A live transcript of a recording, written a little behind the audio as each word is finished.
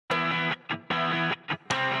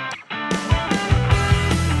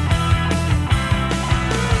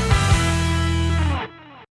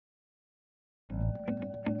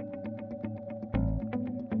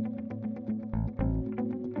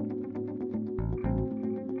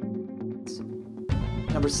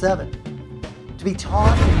Number 7, to be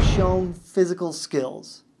taught and shown physical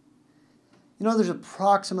skills. You know, there's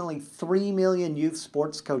approximately 3 million youth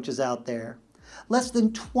sports coaches out there. Less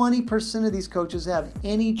than 20% of these coaches have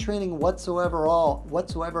any training whatsoever at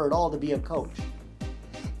all to be a coach.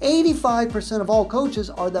 85% of all coaches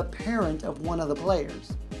are the parent of one of the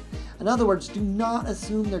players. In other words, do not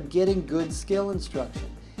assume they're getting good skill instruction.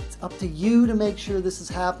 It's up to you to make sure this is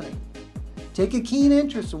happening. Take a keen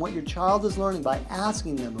interest in what your child is learning by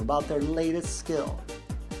asking them about their latest skill.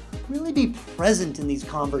 Really be present in these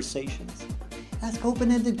conversations. Ask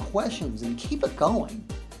open-ended questions and keep it going.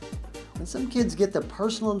 When some kids get the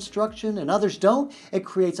personal instruction and others don't, it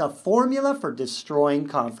creates a formula for destroying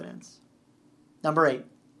confidence. Number 8,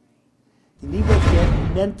 you need to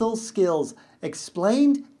get mental skills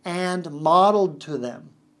explained and modeled to them.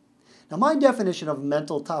 Now, my definition of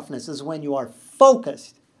mental toughness is when you are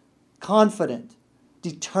focused, confident,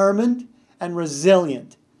 determined, and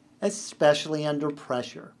resilient, especially under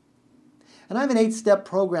pressure. And I have an 8-step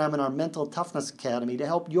program in our Mental Toughness Academy to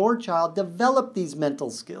help your child develop these mental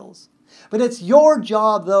skills. But it's your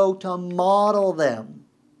job, though, to model them.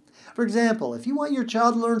 For example, if you want your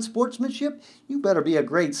child to learn sportsmanship, you better be a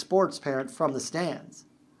great sports parent from the stands.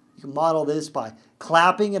 You can model this by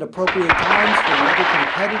clapping at appropriate times for the other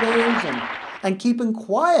competitors and keeping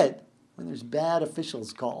quiet when there's bad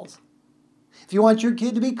officials' calls. If you want your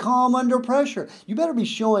kid to be calm under pressure, you better be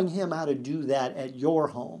showing him how to do that at your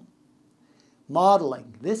home.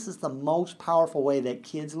 Modeling. This is the most powerful way that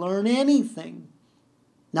kids learn anything.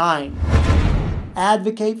 9,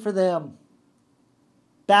 advocate for them.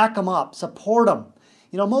 Back them up. Support them.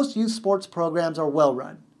 You know, most youth sports programs are well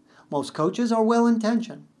run. Most coaches are well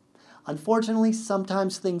intentioned. Unfortunately,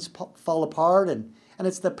 sometimes things fall apart and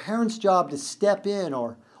it's the parent's job to step in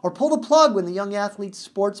or pull the plug when the young athlete's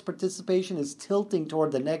sports participation is tilting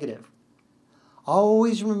toward the negative.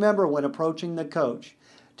 Always remember when approaching the coach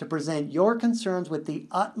to present your concerns with the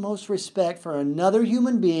utmost respect for another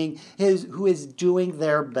human being who is doing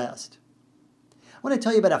their best. I want to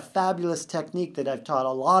tell you about a fabulous technique that I've taught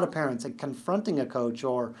a lot of parents at confronting a coach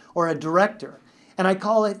or a director, and I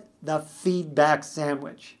call it the feedback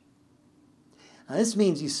sandwich. Now, this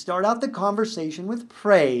means you start out the conversation with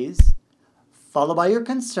praise, followed by your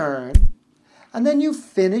concern, and then you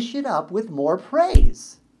finish it up with more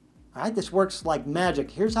praise. All right, this works like magic.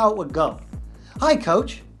 Here's how it would go. Hi,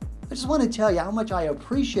 Coach. I just want to tell you how much I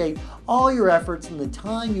appreciate all your efforts and the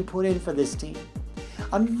time you put in for this team.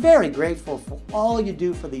 I'm very grateful for all you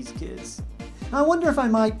do for these kids. And I wonder if I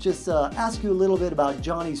might just ask you a little bit about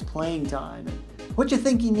Johnny's playing time and what you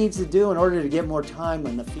think he needs to do in order to get more time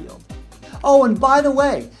on the field. Oh, and by the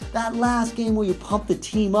way, that last game where you pumped the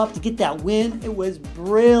team up to get that win, it was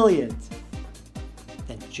brilliant.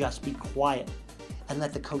 Then just be quiet and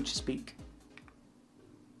let the coach speak.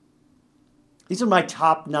 These are my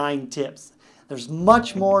top 9 tips. There's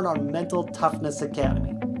much more in our Mental Toughness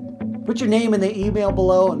Academy. Put your name in the email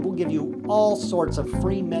below and we'll give you all sorts of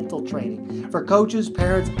free mental training for coaches,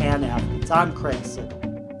 parents, and athletes. I'm Craig Siegel.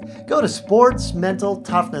 Go to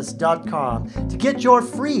sportsmentaltoughness.com to get your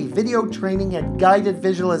free video training and guided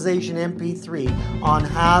visualization MP3 on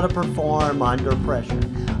how to perform under pressure.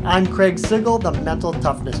 I'm Craig Siegel, the Mental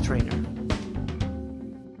Toughness Trainer.